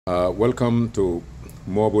Welcome to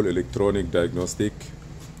Mobile Electronic Diagnostic.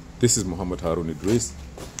 This is Muhammad Harun Idris.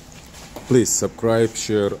 Please subscribe,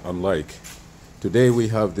 share, and like. Today we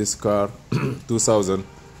have this car,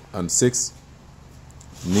 2006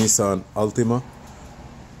 Nissan Altima.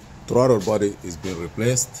 Throttle body is being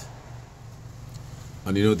replaced.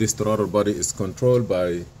 And you know this throttle body is controlled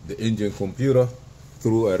by the engine computer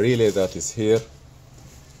through a relay that is here.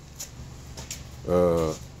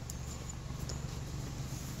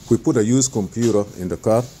 We put a used computer in the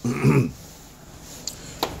car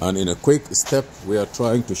and in a quick step we are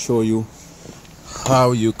trying to show you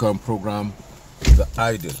how you can program the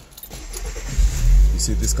idle. You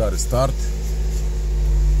see this car is start.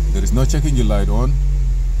 There is no check engine light on.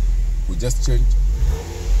 We just changed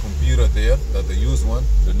computer there, that the used one.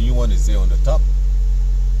 The new one is there on the top.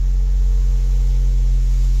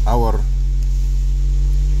 Our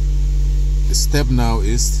step now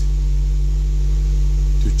is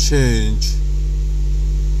to change,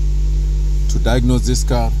 to diagnose this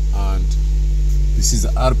car, and this is the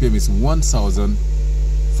RPM is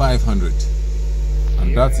 1,500,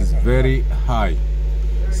 and that is very high.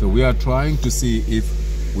 So we are trying to see if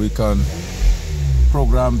we can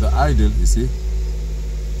program the idle, you see,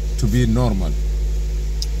 to be normal.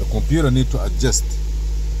 The computer need to adjust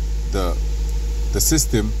the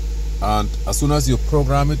system, and as soon as you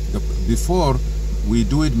program it, before we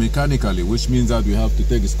do it mechanically, which means that we have to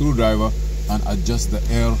take a screwdriver and adjust the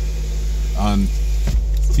air and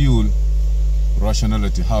fuel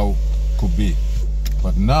rationality, how could be.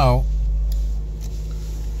 But now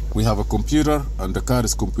we have a computer and the car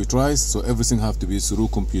is computerized, so everything have to be through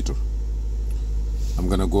computer. I'm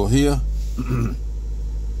gonna go here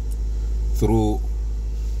through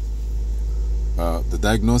the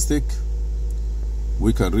diagnostic.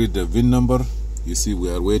 We can read the VIN number. You see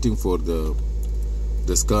we are waiting for the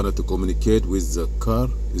scanner to communicate with the car.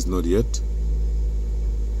 Is not yet.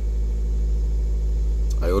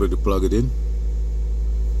 I already plugged it in.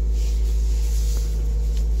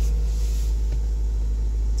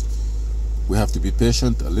 We have to be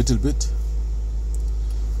patient a little bit.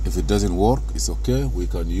 If it doesn't work, it's okay. We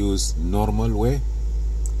can use normal way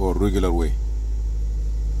or regular way.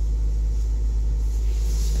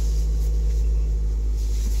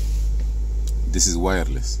 This is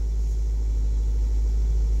wireless.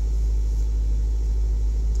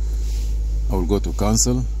 I will go to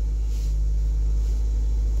cancel.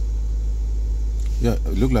 Yeah,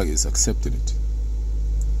 it looks like it's accepting it.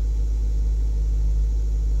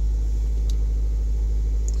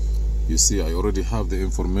 You see, I already have the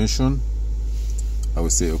information. I will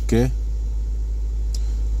say okay.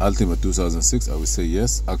 Altima 2006, I will say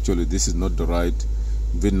yes. Actually, this is not the right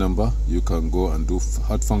VIN number. You can go and do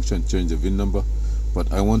hard function, change the VIN number.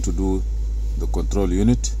 But I want to do the control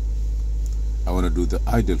unit. I want to do the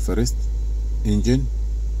idle first. Engine.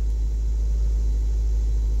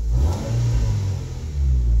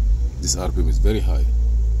 This RPM is very high.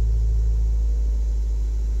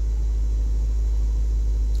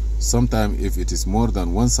 Sometimes if it is more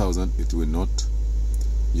than 1,000, it will not,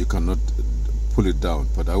 you cannot pull it down,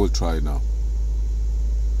 but I will try now.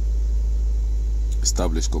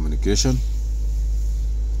 Establish communication.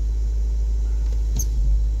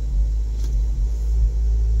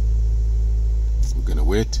 We're gonna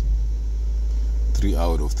wait 3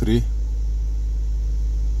 out of 3.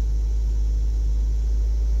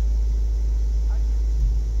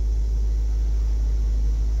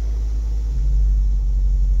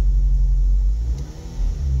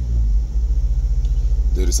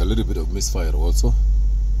 There is a little bit of misfire also.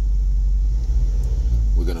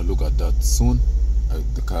 We're gonna look at that soon.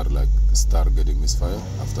 The car like start getting misfire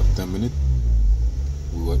after 10 minutes.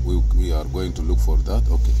 We are going to look for that.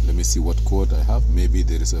 Okay, let me see what code I have. Maybe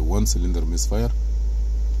there is a 1-cylinder misfire.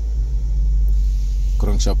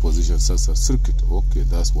 Crankshaft position sensor circuit. Okay,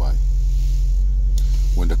 that's why.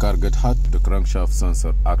 When the car gets hot, the crankshaft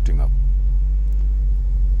sensor acting up.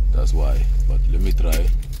 That's why. But let me try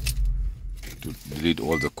to delete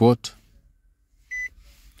all the code.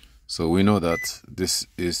 So we know that this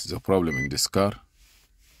is the problem in this car.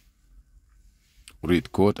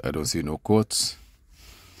 Read code. I don't see no codes.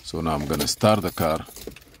 So now I'm gonna start the car,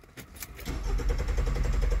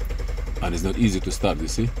 and it's not easy to start, you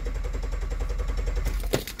see.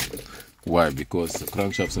 Why? Because the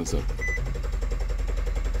crankshaft sensor.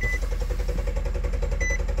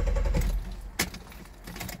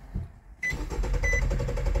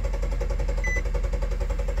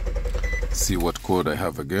 See what code I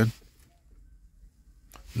have again.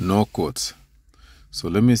 No codes. So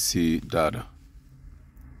let me see data.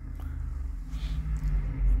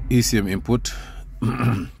 ECM input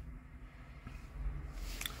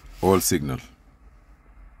all signal.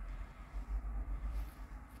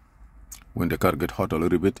 When the car gets hot a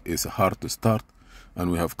little bit, it's hard to start,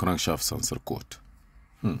 and we have crankshaft sensor code.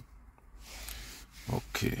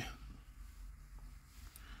 Okay.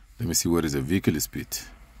 Let me see what is the vehicle speed.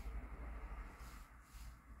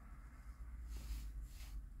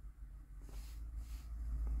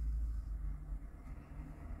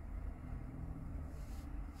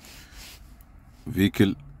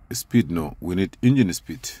 Vehicle speed, no, we need engine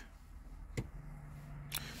speed.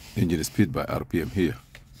 Engine speed by RPM here.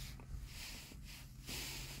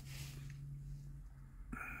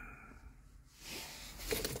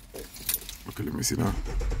 Okay, let me see now.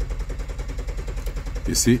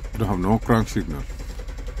 You see, I don't have no crank signal.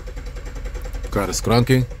 Car is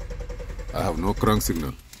cranking. I have no crank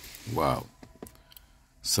signal. Wow.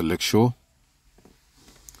 Select show.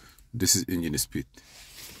 This is engine speed.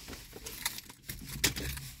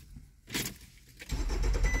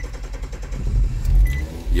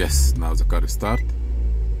 Yes, now the car start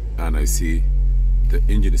and I see the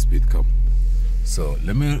engine speed come. So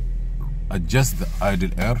let me adjust the idle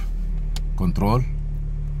air control,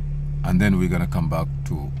 and then we're gonna come back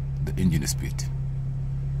to the engine speed.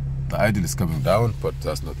 The idle is coming down, but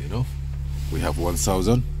that's not enough. We have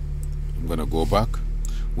 1000. I'm gonna go back.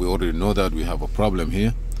 We already know that we have a problem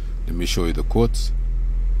here. Let me show you the codes.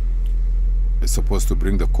 It's supposed to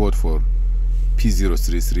bring the code for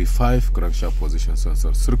P0335 crankshaft position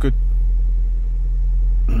sensor circuit.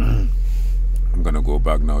 I'm gonna go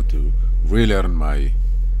back now to relearn my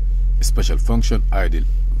special function idle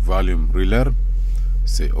volume relearn.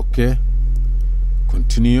 Say okay,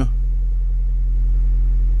 continue.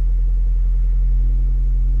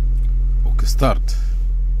 Okay, start.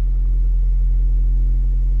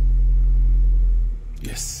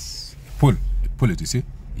 Yes, pull it, you see?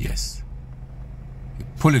 Yes, you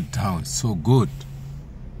pull it down, so good.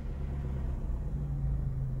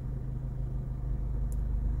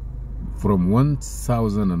 From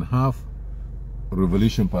 1,500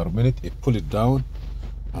 revolution per minute, it pull it down,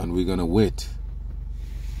 and we're gonna wait.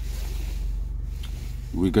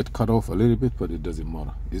 We get cut off a little bit, but it doesn't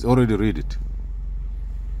matter. It's already read it.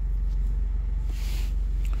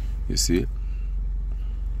 You see?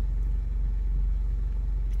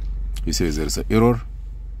 He says there's an error,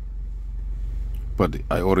 but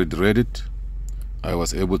I already read it. I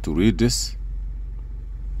was able to read this.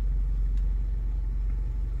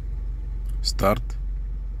 Start.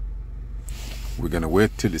 We're gonna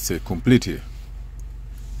wait till it says complete here.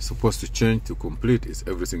 It's supposed to change to complete if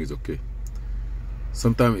everything is okay.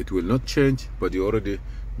 Sometimes it will not change, but you already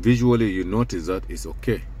visually you notice that it's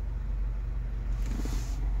okay.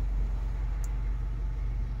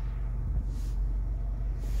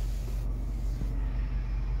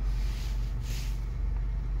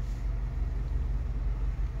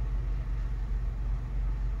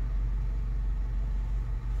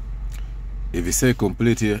 If you say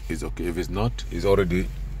complete here, it's okay. If it's not, it's already,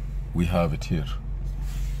 we have it here.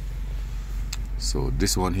 So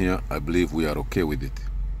this one here, I believe we are okay with it.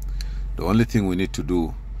 The only thing we need to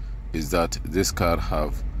do is that this car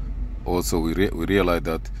have also, we realize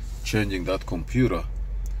that changing that computer,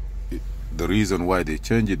 the reason why they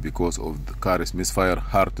change it because of the car is misfire,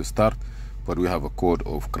 hard to start, but we have a code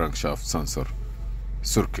of crankshaft sensor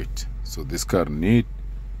circuit. So this car need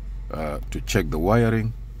to check the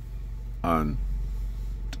wiring and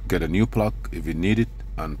get a new plug if you need it,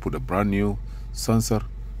 and put a brand new sensor,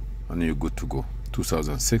 and you're good to go.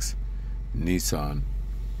 2006 Nissan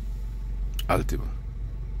Altima.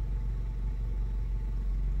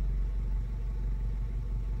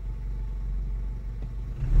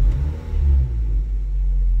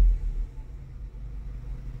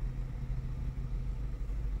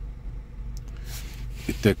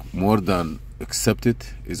 It take more than accepted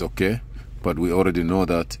is okay, but we already know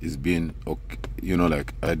that it's been okay. You know,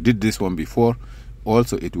 like I did this one before.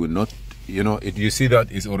 Also, it will not, you know, you see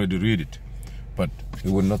that it's already read it, but it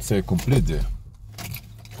will not say complete there.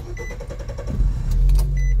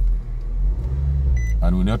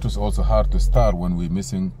 And we notice also hard to start when we're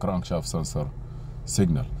missing crankshaft sensor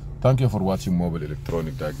signal. Thank you for watching Mobile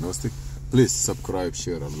Electronic Diagnostic. Please subscribe,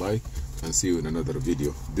 share, and like, and see you in another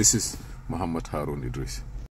video. This is Muhammad Harun Idris.